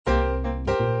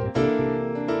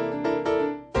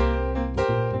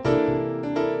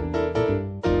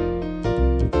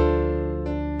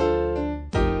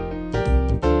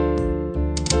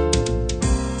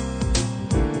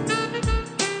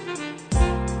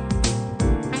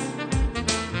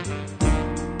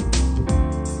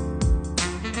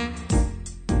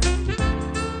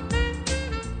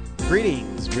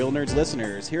Real Nerds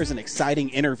listeners, here's an exciting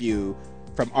interview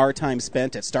from our time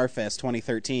spent at Starfest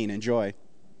 2013. Enjoy.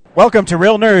 Welcome to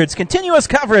Real Nerds, continuous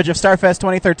coverage of Starfest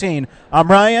 2013. I'm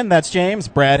Ryan, that's James.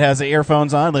 Brad has the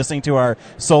earphones on, listening to our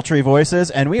sultry voices,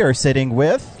 and we are sitting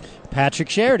with... Patrick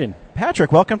Sheridan.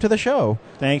 Patrick, welcome to the show.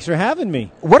 Thanks for having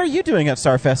me. What are you doing at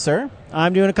Starfest, sir?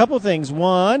 I'm doing a couple of things.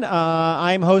 One,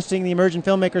 I'm hosting the Emerging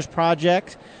Filmmakers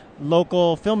Project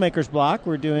local filmmakers block.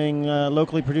 We're doing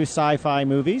locally produced sci-fi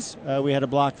movies. We had a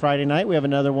block Friday night. We have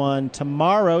another one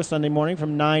tomorrow, Sunday morning,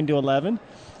 from 9 to 11.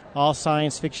 All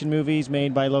science fiction movies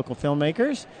made by local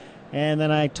filmmakers. And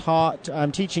then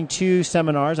I'm teaching 2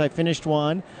 seminars. I finished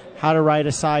one, how to write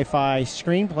a sci-fi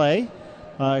screenplay,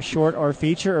 short or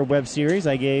feature or web series.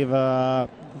 I gave a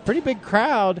pretty big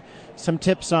crowd some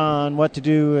tips on what to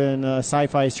do in a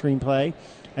sci-fi screenplay.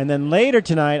 And then later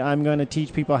tonight, I'm going to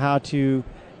teach people how to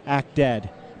act dead.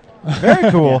 Very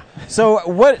cool. Yeah. So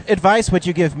what advice would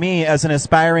you give me as an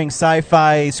aspiring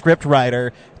sci-fi script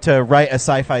writer to write a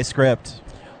sci-fi script?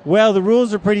 Well, the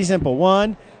rules are pretty simple.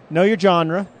 One, know your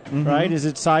genre, right? Is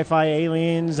it sci-fi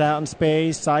aliens out in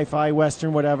space, sci-fi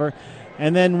western, whatever?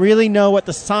 And then really know what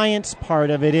the science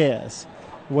part of it is.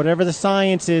 Whatever the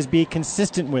science is, be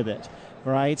consistent with it,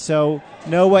 right? So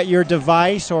know what your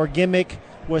device or gimmick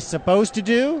was supposed to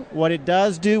do, what it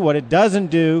does do, what it doesn't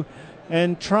do,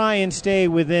 and try and stay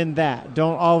within that.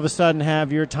 Don't all of a sudden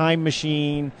have your time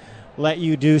machine let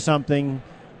you do something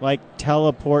like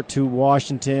teleport to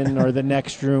Washington or the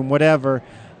next room, whatever.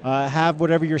 Have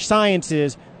whatever your science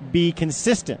is, be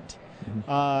consistent.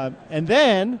 And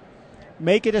then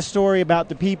make it a story about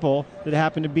the people that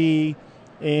happen to be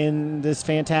in this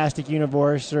fantastic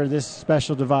universe or this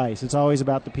special device. It's always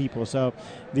about the people. So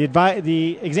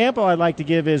the example I'd like to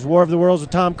give is War of the Worlds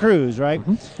with Tom Cruise, right?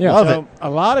 Yeah. Love So it.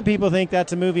 a lot of people think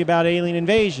that's a movie about alien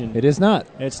invasion. It is not.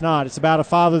 It's not. It's about a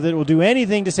father that will do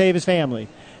anything to save his family.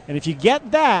 And if you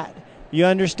get that, you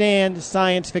understand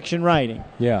science fiction writing.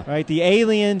 Yeah. Right? The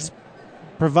aliens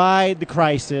provide the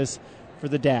crisis for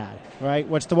the dad, right?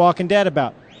 What's The Walking Dead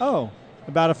about? Oh,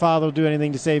 about a father will do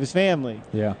anything to save his family.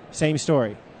 Yeah. Same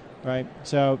story, right?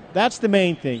 So that's the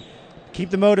main thing. Keep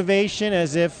the motivation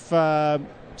as if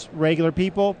it's regular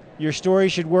people. Your story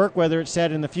should work, whether it's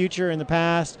set in the future, in the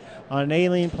past, on an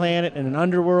alien planet, in an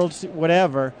underworld,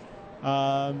 whatever.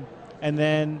 And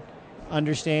then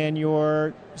understand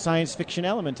your science fiction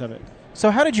element of it. So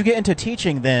how did you get into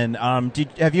teaching then?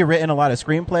 Have you written a lot of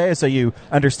screenplays so you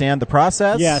understand the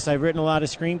process? Yes, I've written a lot of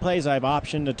screenplays. I've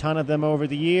optioned a ton of them over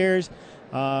the years.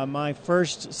 My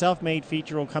first self-made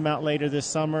feature will come out later this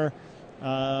summer.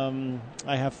 I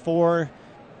have 4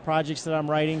 projects that I'm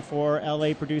writing for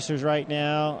LA producers right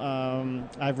now.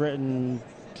 I've written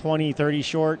 20, 30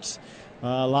 shorts,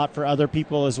 a lot for other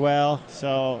people as well.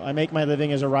 So I make my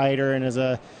living as a writer and as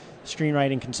a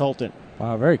screenwriting consultant.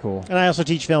 Wow, very cool. And I also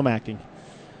teach film acting.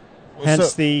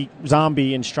 Hence the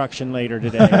zombie instruction later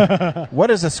today. What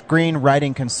does a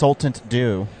screenwriting consultant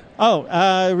do?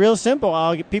 Oh, real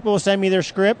simple. People will send me their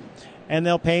script, and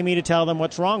they'll pay me to tell them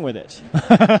what's wrong with it.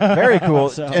 Very cool.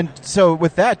 So- And so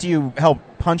with that, do you help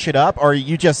punch it up, or are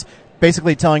you just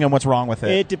basically telling them what's wrong with it?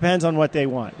 It depends on what they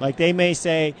want. Like they may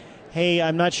say, hey,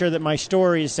 I'm not sure that my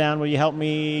story is sound. Will you help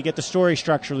me get the story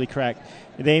structurally correct?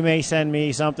 They may send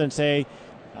me something and say,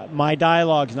 my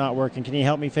dialogue's not working. Can you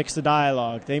help me fix the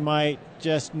dialogue? They might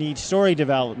just need story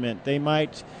development. They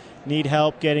might need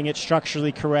help getting it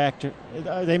structurally correct.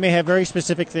 They may have very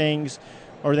specific things,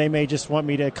 or they may just want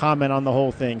me to comment on the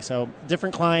whole thing. So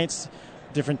different clients,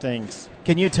 different things.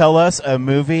 Can you tell us a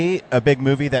big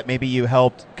movie that maybe you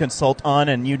helped consult on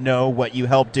and you know what you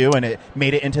helped do and it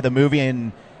made it into the movie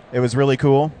and it was really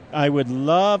cool? I would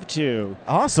love to,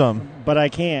 Awesome. but I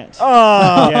can't.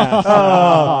 Oh, Yeah.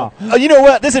 oh, you know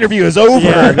what? This interview is over.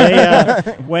 Yeah,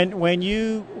 when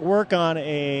you work on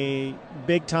a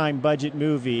big time budget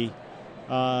movie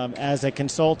as a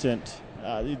consultant,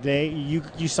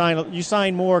 you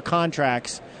sign more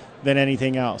contracts than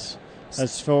anything else.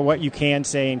 As for what you can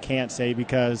say and can't say,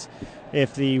 because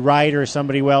if the writer is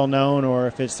somebody well known or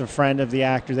if it's a friend of the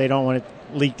actor, they don't want it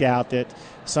leaked out that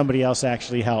somebody else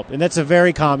actually helped, and that's a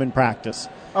very common practice.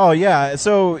 Oh, yeah.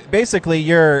 So basically,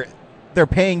 they're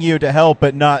paying you to help,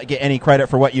 but not get any credit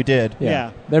for what you did.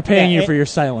 Yeah. They're paying Yeah, you for your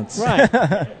silence.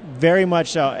 Right. Very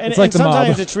much so. And, It's like and the mob.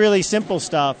 sometimes it's really simple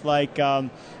stuff. Like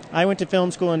I went to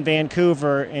film school in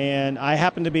Vancouver, and I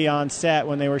happened to be on set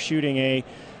when they were shooting a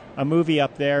movie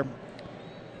up there,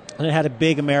 and it had a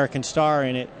big American star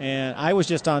in it. And I was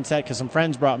just on set because some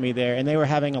friends brought me there, and they were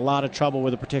having a lot of trouble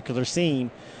with a particular scene,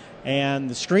 and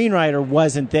the screenwriter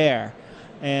wasn't there.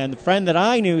 And the friend that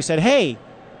I knew said, hey,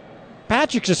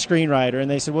 Patrick's a screenwriter.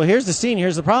 And they said, well, here's the scene.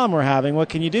 Here's the problem we're having. What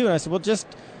can you do? And I said, well, just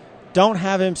don't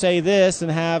have him say this and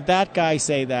have that guy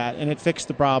say that. And it fixed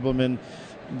the problem. And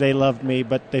they loved me,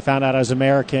 but they found out I was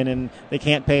American, and they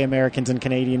can't pay Americans in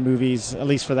Canadian movies, at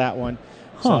least for that one.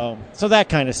 Huh. So that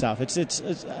kind of stuff. It's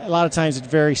a lot of times it's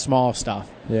very small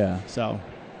stuff. Yeah. So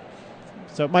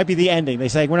it might be the ending. They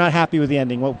say, we're not happy with the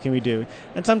ending. What can we do?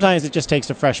 And sometimes it just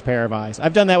takes a fresh pair of eyes.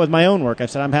 I've done that with my own work.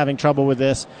 I've said, I'm having trouble with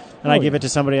this, and I give it to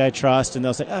somebody I trust, and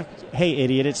they'll say, oh, hey,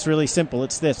 idiot, it's really simple.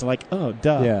 It's this. I'm like, oh,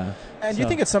 duh. Yeah. And you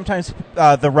think it's sometimes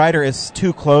the writer is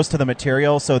too close to the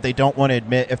material, so they don't want to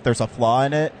admit if there's a flaw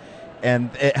in it, and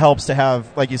it helps to have,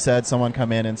 like you said, someone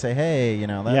come in and say, hey,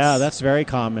 that's very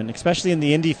common, especially in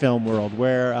the indie film world,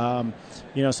 where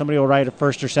somebody will write a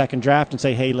first or second draft and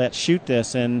say, hey, let's shoot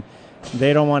this, and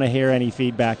they don't want to hear any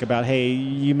feedback about, hey,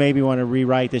 you maybe want to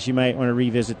rewrite this, you might want to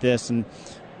revisit this. And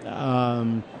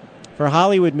for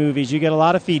Hollywood movies, you get a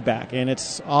lot of feedback, and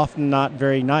it's often not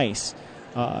very nice.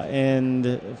 And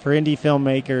for indie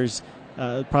filmmakers,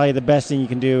 probably the best thing you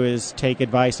can do is take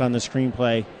advice on the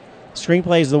screenplay.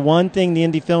 Screenplay is the one thing the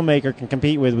indie filmmaker can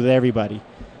compete with everybody.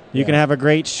 You can have a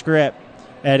great script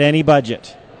at any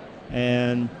budget.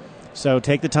 And so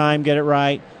take the time, get it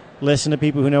right, listen to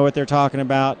people who know what they're talking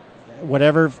about.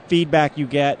 Whatever feedback you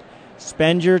get,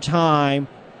 spend your time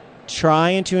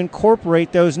trying to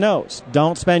incorporate those notes.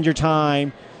 Don't spend your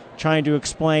time trying to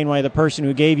explain why the person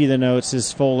who gave you the notes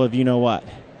is full of you-know-what.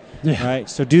 Yeah. Right?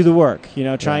 So do the work.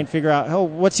 Try and figure out,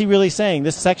 what's he really saying?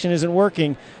 This section isn't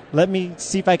working. Let me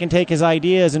see if I can take his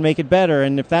ideas and make it better.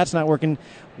 And if that's not working,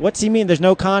 what's he mean? There's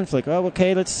no conflict. Oh,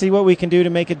 okay, let's see what we can do to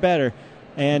make it better.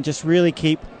 And just really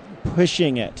keep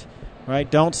pushing it. Right?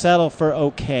 Don't settle for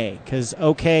okay, because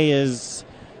okay is,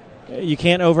 you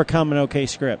can't overcome an okay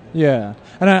script. Yeah,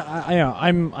 and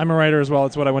I'm a writer as well.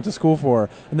 It's what I went to school for.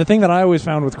 And the thing that I always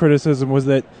found with criticism was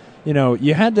that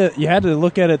you had to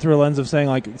look at it through a lens of saying,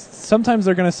 like, sometimes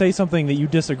they're going to say something that you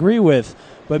disagree with,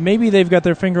 but maybe they've got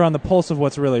their finger on the pulse of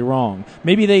what's really wrong.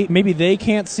 Maybe they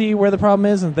can't see where the problem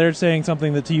is, and they're saying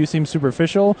something that to you seems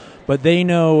superficial, but they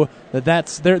know that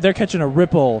they're catching a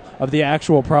ripple of the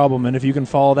actual problem, and if you can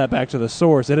follow that back to the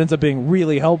source, it ends up being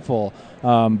really helpful.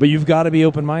 But you've got to be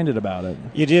open-minded about it.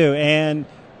 You do, and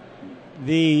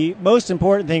the most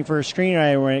important thing for a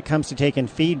screenwriter when it comes to taking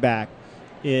feedback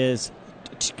is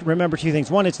remember two things.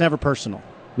 One, it's never personal.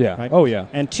 Yeah. Right? Oh, yeah.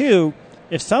 And two,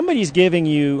 if somebody's giving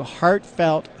you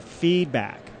heartfelt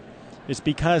feedback, it's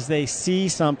because they see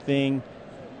something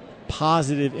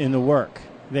positive in the work.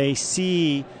 They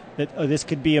see that this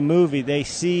could be a movie. They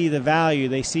see the value.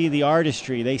 They see the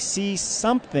artistry. They see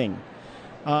something.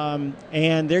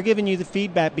 And they're giving you the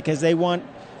feedback because they want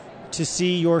to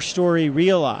see your story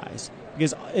realized.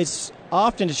 Because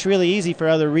it's really easy for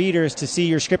other readers to see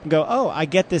your script and go, oh, I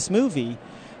get this movie,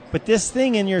 but this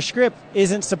thing in your script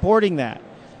isn't supporting that.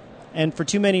 And for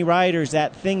too many writers,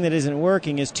 that thing that isn't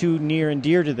working is too near and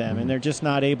dear to them, and they're just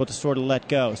not able to sort of let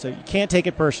go. So you can't take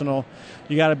it personal.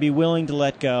 You got to be willing to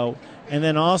let go. And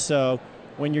then also,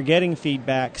 when you're getting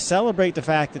feedback, celebrate the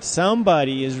fact that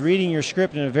somebody is reading your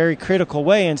script in a very critical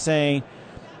way and saying,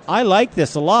 I like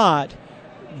this a lot.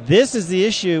 This is the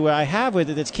issue I have with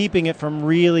it that's keeping it from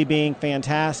really being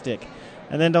fantastic.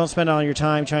 And then don't spend all your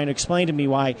time trying to explain to me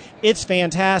why it's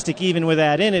fantastic even with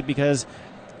that in it, because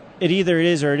it either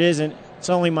is or it isn't. It's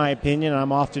only my opinion, and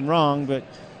I'm often wrong, but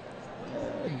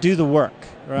do the work,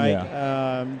 right?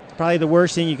 Yeah. Probably the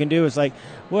worst thing you can do is like,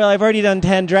 well, I've already done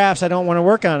 10 drafts. I don't want to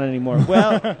work on it anymore.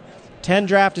 Well, 10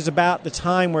 draft is about the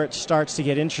time where it starts to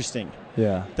get interesting.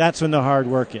 Yeah. That's when the hard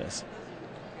work is.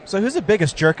 So who's the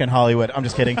biggest jerk in Hollywood? I'm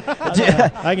just kidding.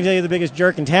 I can tell you the biggest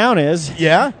jerk in town is.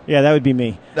 Yeah? Yeah, that would be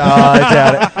me. I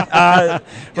doubt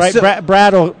it. Right, so,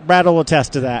 Brad will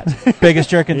attest to that. Biggest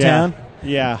jerk in town?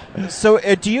 Yeah. So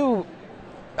do you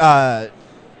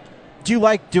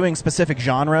like doing specific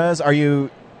genres? Are you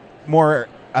more,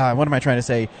 what am I trying to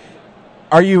say?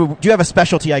 Do you have a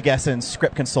specialty, I guess, in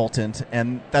script consultant,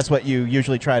 and that's what you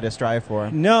usually try to strive for?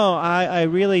 No, I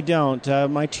really don't.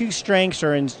 My two strengths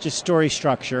are in just story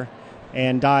structure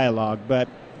and dialogue, but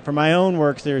for my own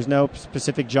work, there's no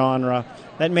specific genre.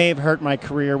 That may have hurt my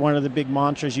career. One of the big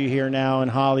mantras you hear now in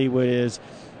Hollywood is,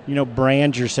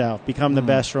 brand yourself, become the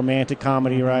best romantic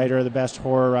comedy writer, the best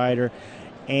horror writer,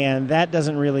 and that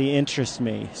doesn't really interest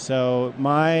me. So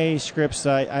my scripts,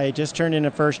 I just turned in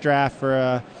a first draft for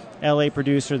a LA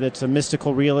producer that's a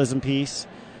mystical realism piece.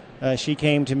 She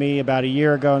came to me about a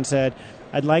year ago and said,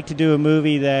 I'd like to do a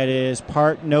movie that is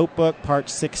part Notebook, part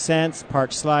Sixth Sense,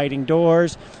 part Sliding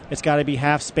Doors. It's got to be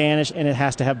half Spanish, and it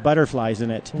has to have butterflies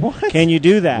in it. What? Can you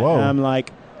do that? Whoa. And I'm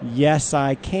like, Yes,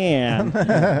 I can.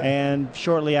 And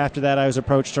shortly after that, I was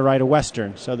approached to write a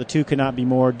Western. So the two could not be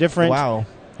more different. Wow.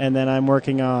 And then I'm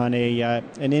working on an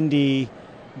indie,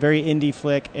 very indie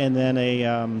flick, and then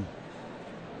a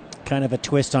kind of a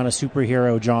twist on a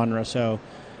superhero genre. So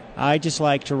I just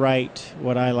like to write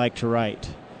what I like to write.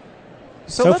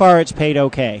 So far, it's paid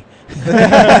okay.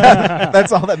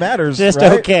 That's all that matters. Just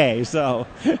right? okay. So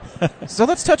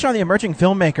let's touch on the emerging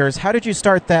filmmakers. How did you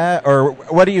start that, or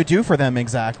what do you do for them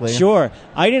exactly? Sure.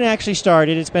 I didn't actually start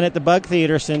it. It's been at the Bug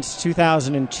Theater since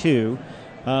 2002.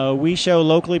 We show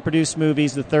locally produced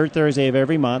movies the third Thursday of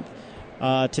every month.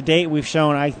 To date, we've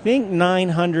shown, I think,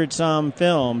 900-some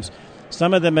films.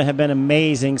 Some of them have been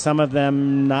amazing. Some of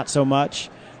them not so much.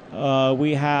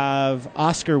 We have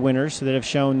Oscar winners that have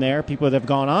shown there, people that have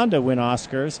gone on to win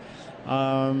Oscars.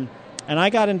 And I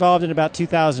got involved in about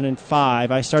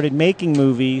 2005. I started making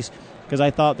movies because I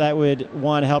thought that would,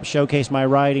 one, help showcase my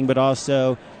writing, but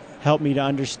also help me to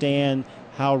understand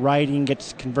how writing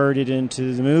gets converted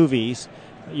into the movies.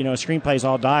 You know, a screenplay is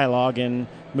all dialogue and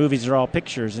movies are all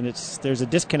pictures, and there's a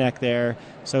disconnect there.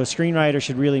 So a screenwriter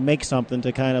should really make something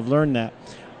to kind of learn that.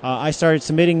 I started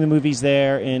submitting the movies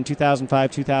there in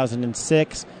 2005,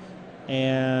 2006,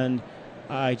 and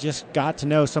I just got to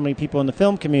know so many people in the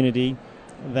film community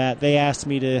that they asked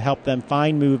me to help them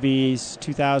find movies.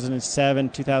 2007,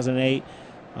 2008,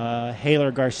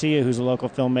 Haler Garcia, who's a local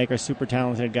filmmaker, super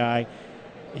talented guy,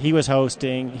 he was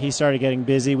hosting. He started getting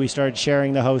busy. We started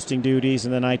sharing the hosting duties,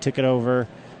 and then I took it over,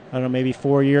 I don't know, maybe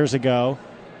 4 years ago.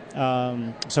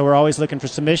 So we're always looking for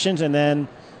submissions, and then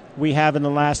we have in the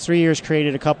last 3 years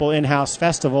created a couple in-house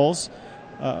festivals.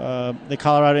 The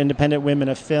Colorado Independent Women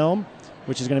of Film,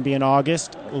 which is going to be in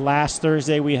August. Last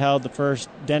Thursday we held the first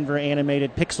Denver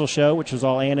Animated Pixel Show, which was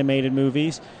all animated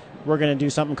movies. We're going to do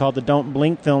something called the Don't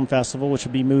Blink Film Festival, which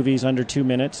will be movies under 2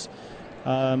 minutes.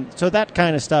 So that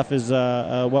kind of stuff is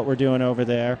what we're doing over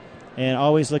there, and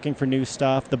always looking for new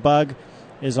stuff. The Bug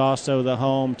is also the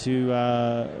home to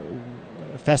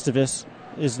Festivus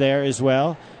is there as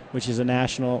well, which is a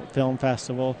national film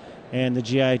festival, and the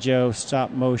G.I. Joe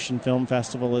Stop Motion Film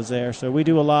Festival is there. So we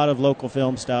do a lot of local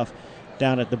film stuff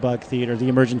down at the Bug Theater, the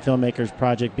Emerging Filmmakers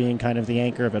Project being kind of the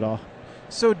anchor of it all.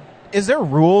 So is there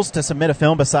rules to submit a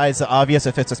film besides the obvious,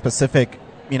 if it's a specific,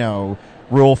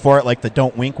 rule for it, like the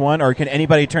Don't Wink one, or can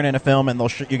anybody turn in a film and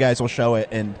you guys will show it?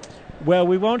 And well,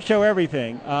 we won't show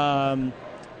everything.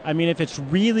 If it's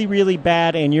really, really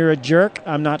bad and you're a jerk,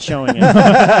 I'm not showing it.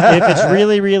 If it's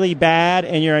really, really bad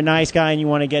and you're a nice guy and you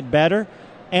want to get better,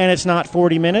 and it's not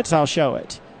 40 minutes, I'll show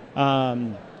it.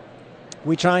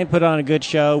 We try and put on a good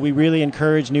show. We really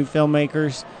encourage new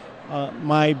filmmakers.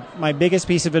 My biggest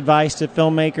piece of advice to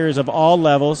filmmakers of all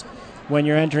levels when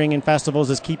you're entering in festivals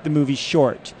is keep the movie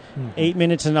short. 8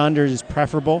 minutes and under is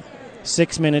preferable.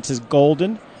 6 minutes is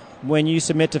golden. When you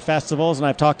submit to festivals, and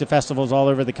I've talked to festivals all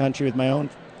over the country with my own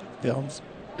films,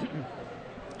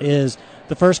 is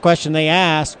the first question they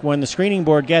ask when the screening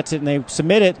board gets it and they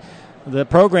submit it, the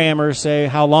programmers say,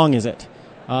 how long is it?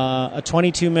 A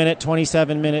 22-minute,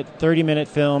 27-minute, 30-minute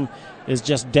film is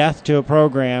just death to a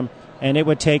program, and it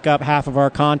would take up half of our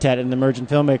content in the Emerging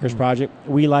Filmmakers Project.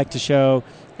 We like to show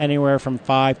anywhere from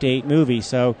 5 to 8 movies,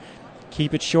 so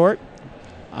keep it short.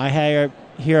 I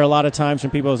hear a lot of times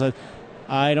from people say,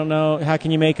 I don't know, how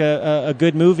can you make a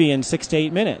good movie in 6 to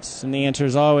 8 minutes? And the answer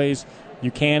is always,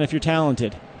 you can if you're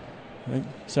talented. Right?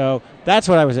 So that's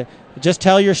what I would say. Just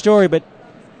tell your story, but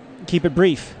keep it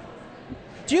brief.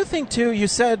 Do you think, too, you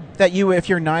said that if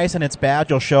you're nice and it's bad,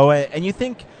 you'll show it, and you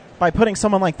think by putting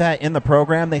someone like that in the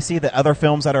program, they see the other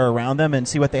films that are around them and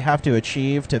see what they have to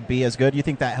achieve to be as good? You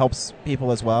think that helps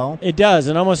people as well? It does.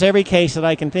 In almost every case that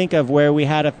I can think of where we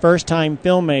had a first-time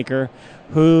filmmaker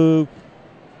who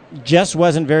just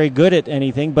wasn't very good at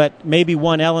anything, but maybe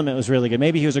one element was really good.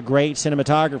 Maybe he was a great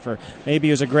cinematographer. Maybe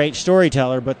he was a great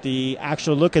storyteller, but the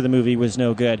actual look of the movie was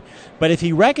no good. But if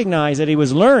he recognized that he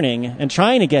was learning and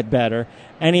trying to get better,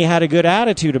 and he had a good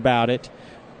attitude about it,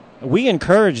 we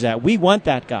encourage that. We want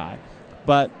that guy.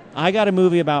 But I got a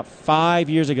movie about 5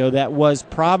 years ago that was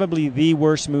probably the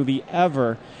worst movie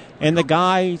ever, and the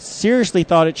guy seriously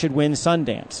thought it should win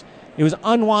Sundance. It was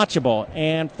unwatchable,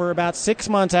 and for about 6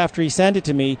 months after he sent it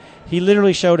to me, he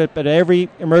literally showed up at every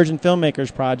Emerging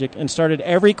Filmmakers Project and started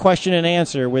every question and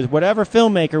answer with whatever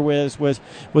filmmaker was,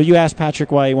 will you ask Patrick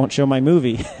why he won't show my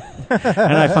movie?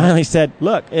 And I finally said,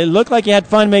 look, it looked like you had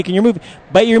fun making your movie,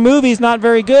 but your movie's not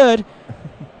very good,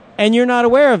 and you're not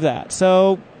aware of that.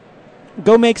 So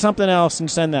go make something else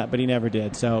and send that, but he never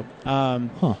did. So,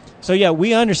 So yeah,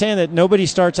 we understand that nobody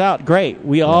starts out great.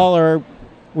 We are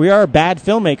bad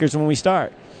filmmakers when we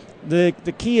start. The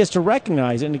key is to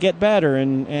recognize it and to get better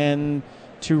and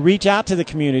to reach out to the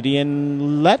community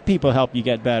and let people help you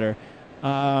get better.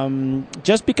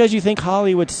 Just because you think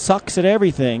Hollywood sucks at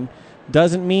everything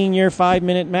doesn't mean your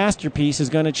 5-minute masterpiece is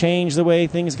going to change the way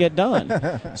things get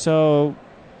done. So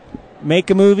make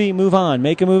a movie, move on.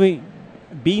 Make a movie,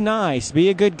 be nice, be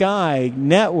a good guy,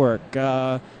 network,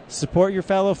 support your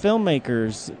fellow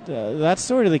filmmakers. That's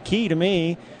sort of the key to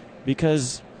me,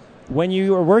 because when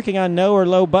you are working on no or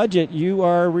low budget, you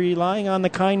are relying on the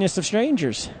kindness of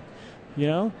strangers.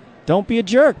 Don't be a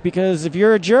jerk, because if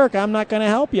you're a jerk, I'm not going to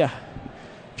help you.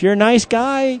 If you're a nice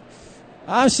guy,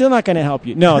 I'm still not going to help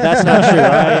you. No, that's not true.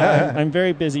 I'm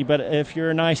very busy, but if you're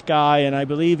a nice guy and I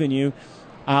believe in you,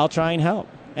 I'll try and help.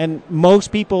 And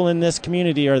most people in this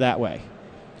community are that way.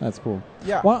 That's cool.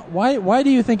 Yeah. Why do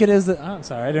you think it is that... I'm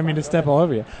sorry, I didn't mean to step all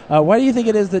over you. Why do you think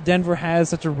it is that Denver has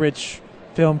such a rich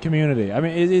film community? I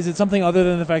mean, is it something other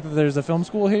than the fact that there's a film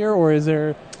school here, or is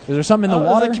there something in the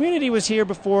water? The community was here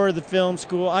before the film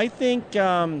school. I think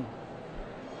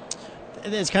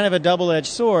it's kind of a double-edged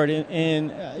sword.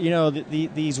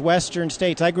 These western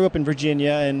states. I grew up in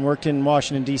Virginia and worked in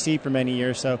Washington, D.C. for many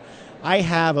years, so I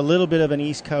have a little bit of an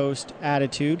East Coast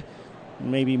attitude,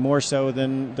 maybe more so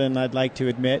than I'd like to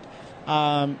admit.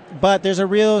 But there's a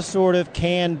real sort of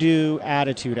can-do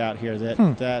attitude out here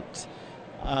that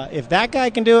if that guy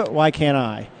can do it, why can't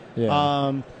I?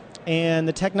 Yeah. And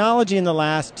the technology in the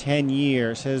last 10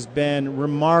 years has been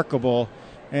remarkable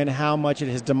in how much it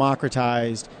has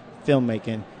democratized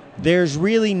filmmaking. There's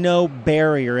really no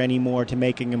barrier anymore to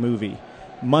making a movie.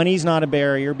 Money's not a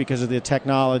barrier because of the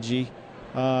technology.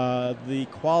 The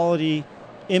quality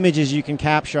images you can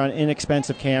capture on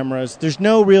inexpensive cameras. There's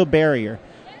no real barrier.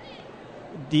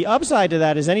 The upside to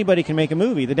that is anybody can make a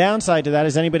movie. The downside to that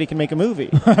is anybody can make a movie.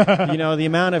 The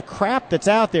amount of crap that's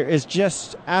out there is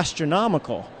just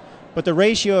astronomical. But the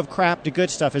ratio of crap to good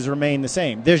stuff has remained the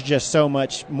same. There's just so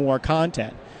much more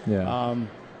content. Yeah.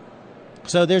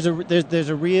 So there's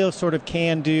a real sort of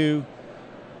can-do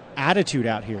attitude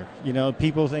out here.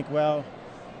 People think, well,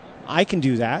 I can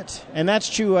do that. And that's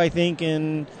true, I think,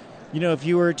 if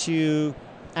you were to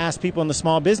ask people in the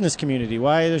small business community,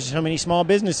 why are there so many small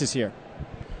businesses here?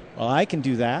 Well, I can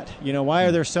do that. Why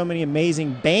are there so many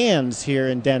amazing bands here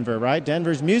in Denver, right?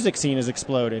 Denver's music scene has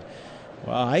exploded.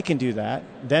 Well, I can do that.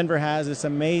 Denver has this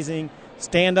amazing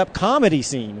stand-up comedy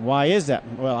scene. Why is that?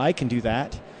 Well, I can do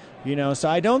that. So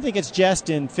I don't think it's just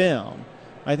in film.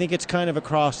 I think it's kind of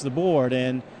across the board.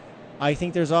 And I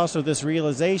think there's also this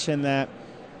realization that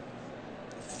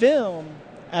film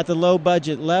at the low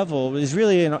budget level is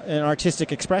really an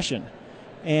artistic expression.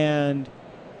 And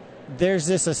there's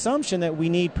this assumption that we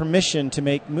need permission to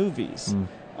make movies.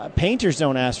 Painters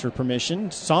don't ask for permission.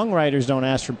 Songwriters don't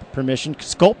ask for permission.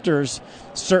 Sculptors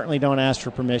certainly don't ask for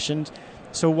permission.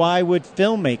 So why would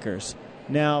filmmakers?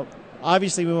 Now,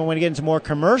 obviously, we want to get into more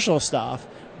commercial stuff,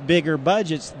 bigger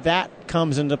budgets, that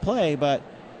comes into play. But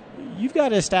you've got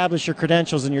to establish your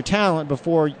credentials and your talent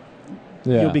before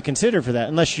you'll be considered for that,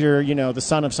 unless you're, the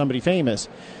son of somebody famous.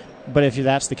 But if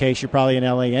that's the case, you're probably in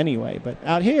L.A. anyway. But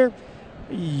out here,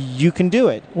 you can do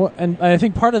it. Well, and I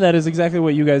think part of that is exactly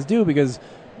what you guys do, because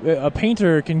a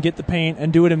painter can get the paint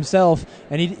and do it himself,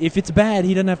 and if it's bad,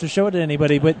 he doesn't have to show it to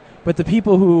anybody. But the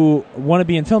people who want to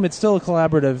be in film, it's still a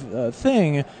collaborative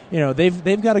thing.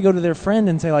 They've got to go to their friend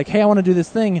and say, like, hey, I want to do this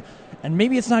thing, and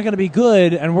maybe it's not going to be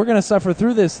good, and we're going to suffer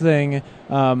through this thing.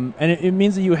 And it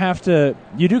means that you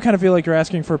do kind of feel like you're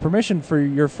asking for permission for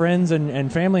your friends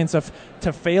and family and stuff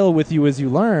to fail with you as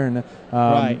you learn.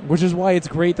 Right. Which is why it's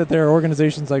great that there are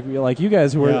organizations like you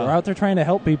guys who are out there trying to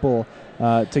help people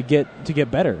to get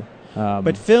better.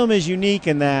 But film is unique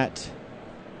in that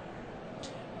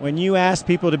when you ask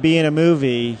people to be in a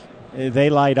movie,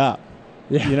 they light up.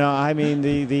 Yeah.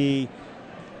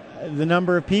 The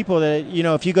number of people that,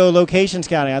 if you go location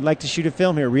scouting, I'd like to shoot a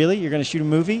film here. Really? You're going to shoot a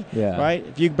movie? Yeah. Right?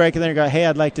 If you break it there and go, hey,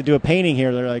 I'd like to do a painting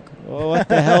here, they're like, well, what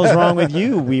the hell's wrong with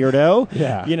you, weirdo?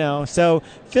 Yeah. So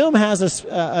film has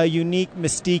a unique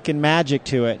mystique and magic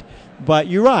to it. But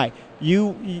you're right.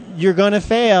 You're going to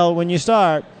fail when you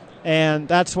start, and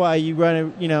that's why you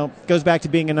run goes back to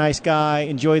being a nice guy,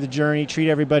 enjoy the journey,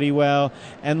 treat everybody well,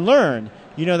 and learn.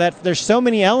 That there's so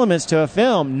many elements to a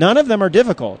film. None of them are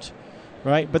difficult.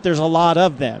 Right, but there's a lot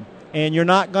of them, and you're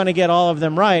not going to get all of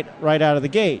them right out of the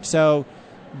gate. So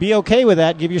be okay with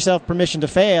that. Give yourself permission to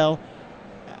fail,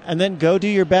 and then go do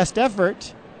your best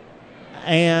effort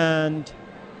and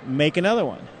make another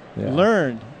one. Yeah.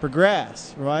 Learn,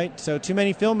 progress, right? So too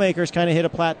many filmmakers kind of hit a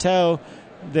plateau.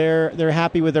 They're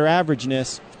happy with their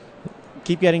averageness.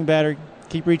 Keep getting better.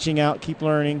 Keep reaching out. Keep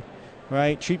learning,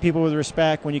 right? Treat people with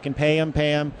respect. When you can pay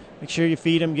them, Make sure you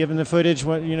feed them, give them the footage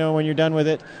when you're done with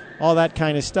it, all that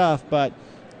kind of stuff. But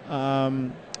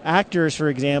actors, for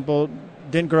example,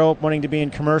 didn't grow up wanting to be in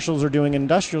commercials or doing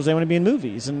industrials. They want to be in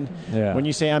movies. And when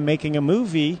you say I'm making a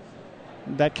movie,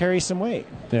 that carries some weight.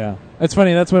 Yeah, it's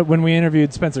funny. That's what when we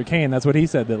interviewed Spencer Kane, that's what he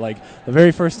said. That like the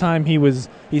very first time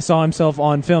he saw himself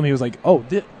on film, he was like, "Oh,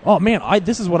 man,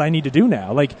 this is what I need to do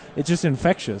now." Like it's just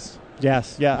infectious.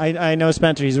 Yes, yeah, I know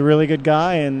Spencer. He's a really good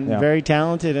guy and very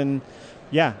talented, and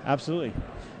yeah, absolutely.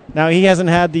 Now, he hasn't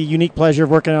had the unique pleasure of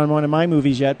working on one of my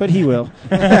movies yet, but he will.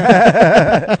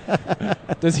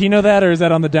 Does he know that, or is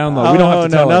that on the down low? We don't have to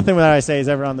tell him. Nothing that I say is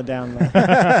ever on the down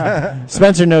low.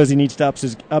 Spencer knows he needs to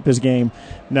up his game.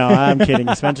 No, I'm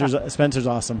kidding. Spencer's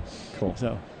awesome. Cool.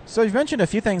 So you've mentioned a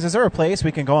few things. Is there a place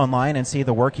we can go online and see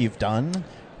the work you've done?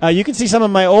 You can see some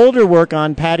of my older work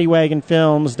on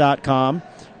paddywagonfilms.com.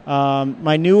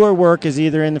 My newer work is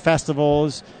either in the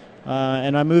festivals,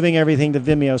 and I'm moving everything to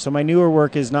Vimeo, so my newer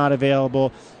work is not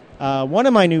available. One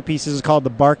of my new pieces is called The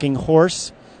Barking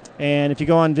Horse, and if you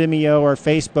go on Vimeo or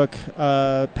Facebook,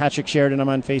 Patrick Sheridan, I'm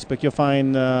on Facebook, you'll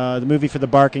find the movie for The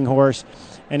Barking Horse,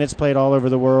 and it's played all over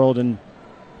the world. And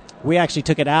we actually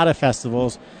took it out of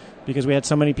festivals because we had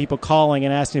so many people calling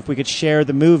and asking if we could share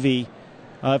the movie,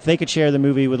 if they could share the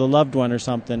movie with a loved one or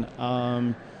something.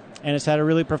 And it's had a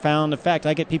really profound effect.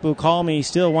 I get people who call me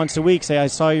still once a week, say, I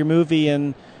saw your movie,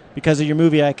 and because of your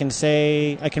movie, I can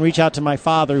reach out to my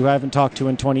father who I haven't talked to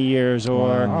in 20 years,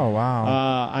 or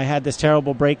I had this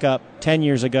terrible breakup 10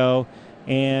 years ago,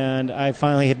 and I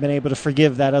finally have been able to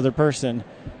forgive that other person.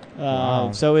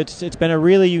 So it's been a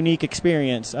really unique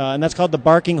experience, and that's called The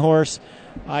Barking Horse.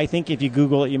 I think if you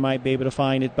Google it, you might be able to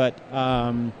find it, but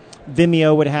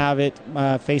Vimeo would have it,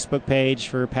 Facebook page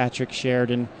for Patrick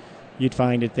Sheridan, you'd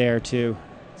find it there too.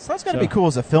 So that's got to be cool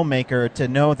as a filmmaker to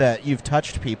know that you've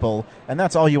touched people, and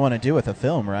that's all you want to do with a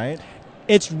film, right?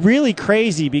 It's really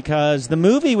crazy because the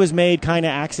movie was made kind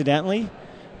of accidentally.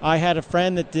 I had a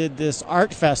friend that did this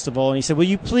art festival, and he said, will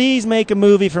you please make a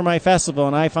movie for my festival?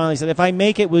 And I finally said, if I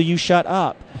make it, will you shut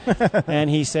up? And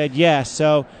he said, yes.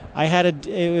 So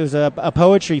it was a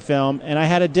poetry film, and I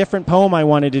had a different poem I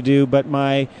wanted to do, but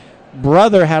my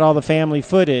brother had all the family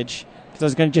footage. I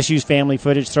was going to just use family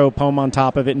footage, throw a poem on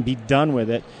top of it, and be done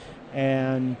with it.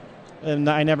 And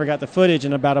I never got the footage.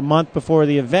 And about a month before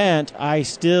the event, I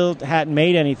still hadn't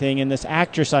made anything. And this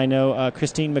actress I know,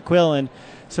 Christine McQuillan,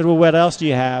 said, well, what else do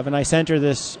you have? And I sent her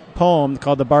this poem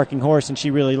called The Barking Horse, and she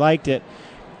really liked it.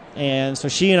 And so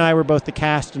she and I were both the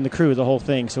cast and the crew, the whole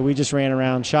thing. So we just ran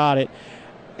around, shot it.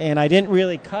 And I didn't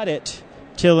really cut it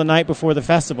till the night before the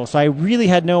festival. So I really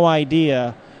had no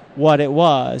idea what it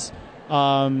was.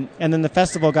 And then the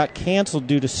festival got canceled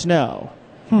due to snow.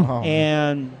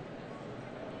 And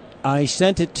I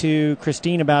sent it to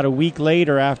Christine about a week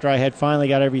later after I had finally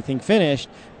got everything finished,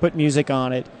 put music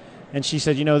on it. And she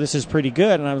said, this is pretty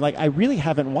good. And I was like, I really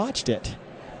haven't watched it.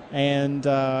 And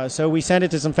so we sent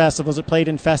it to some festivals. It played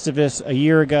in Festivus a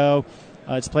year ago.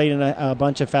 It's played in a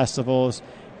bunch of festivals.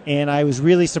 And I was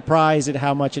really surprised at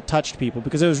how much it touched people,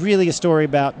 because it was really a story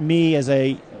about me as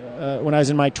when I was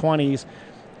in my 20s,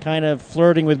 kind of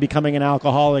flirting with becoming an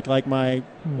alcoholic like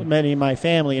many of my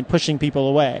family, and pushing people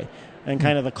away, and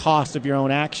kind of the cost of your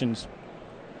own actions.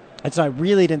 And so I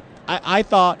really didn't... I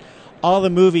thought all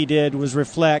the movie did was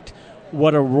reflect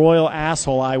what a royal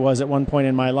asshole I was at one point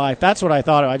in my life. That's what I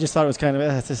thought. I just thought it was kind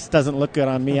of, this doesn't look good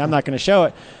on me. I'm not going to show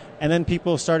it. And then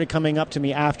people started coming up to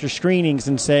me after screenings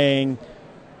and saying,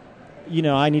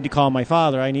 I need to call my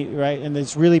father. Right? And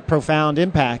it's really profound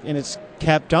impact, and it's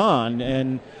kept on.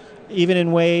 And even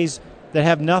in ways that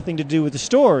have nothing to do with the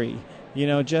story,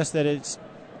 just that it's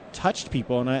touched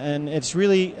people. And it's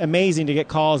really amazing to get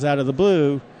calls out of the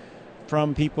blue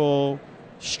from people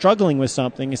struggling with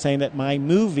something and saying that my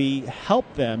movie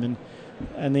helped them.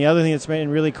 And the other thing that's been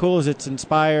really cool is it's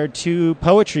inspired 2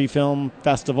 poetry film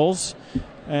festivals.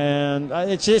 And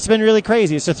it's been really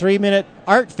crazy. It's a 3-minute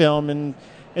art film, and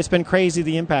it's been crazy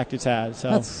the impact it's had. So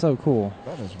that's so cool.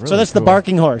 That is really so that's cool. The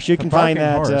Barking Horse. You can find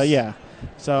Barking that. Horse.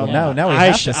 So now we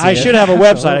have to see I it. should have a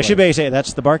website. I should be able to say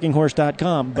that's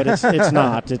thebarkinghorse.com, but it's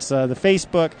not. It's the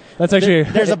Facebook. That's actually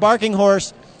there's a Barking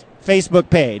Horse Facebook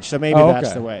page, so maybe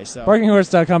that's the way. So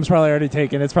barkinghorse.com is probably already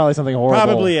taken. It's probably something horrible.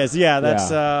 Probably is. Yeah,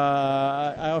 that's.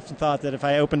 I often thought that if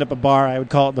I opened up a bar, I would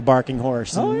call it the Barking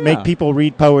Horse and make people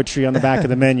read poetry on the back of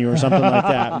the menu or something like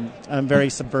that. And I'm very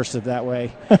subversive that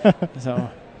way. So.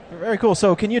 Very cool.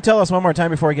 So can you tell us one more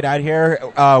time before we get out of here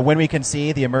when we can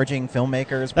see the Emerging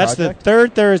Filmmakers That's project? the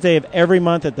third Thursday of every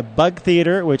month at the Bug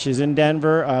Theater, which is in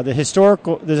Denver. The historic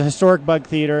Bug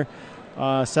Theater,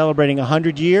 celebrating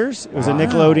 100 years. It was a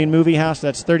Nickelodeon movie house.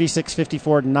 That's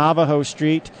 3654 Navajo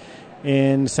Street.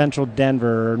 in central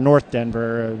Denver, or North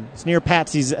Denver. It's near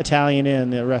Patsy's Italian Inn,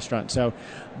 the restaurant. So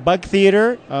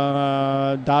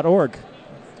bugtheater.org.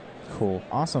 Cool.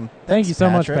 Awesome. Thank you so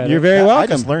much, Patrick. You're very welcome. I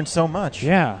just learned so much.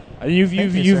 Yeah. You've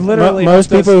sir. literally Most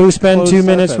helped people us who spend close 2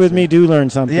 minutes Starfest. with me do learn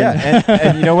something. Yeah,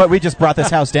 and you know what? We just brought this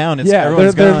house down.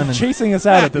 Everyone's they're gone. chasing us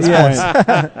out at this Yes.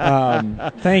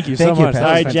 point. Thank you so Thank you, much. Pat. That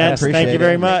All was right, gents. fantastic. Thank you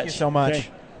very much. Thank you so much. Okay.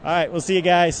 All right, we'll see you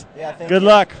guys. Yeah, thank Good you.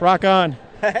 luck. Rock on.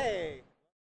 Hey.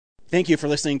 Thank you for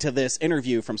listening to this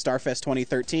interview from Starfest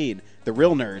 2013. The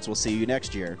Real Nerds will see you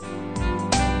next year.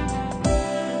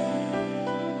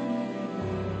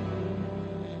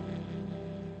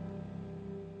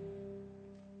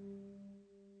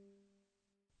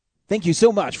 Thank you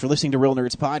so much for listening to Real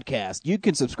Nerds Podcast. You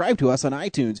can subscribe to us on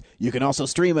iTunes. You can also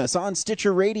stream us on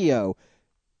Stitcher Radio.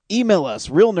 Email us,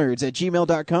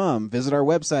 realnerds@gmail.com. Visit our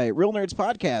website,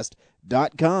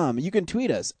 realnerdspodcast.com. You can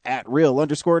tweet us at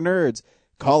 @real_nerds.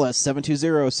 Call us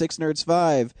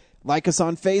 720-6nerds5. Like us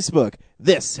on Facebook.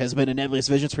 This has been a Nebulous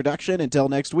Visions production. Until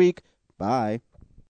next week, bye.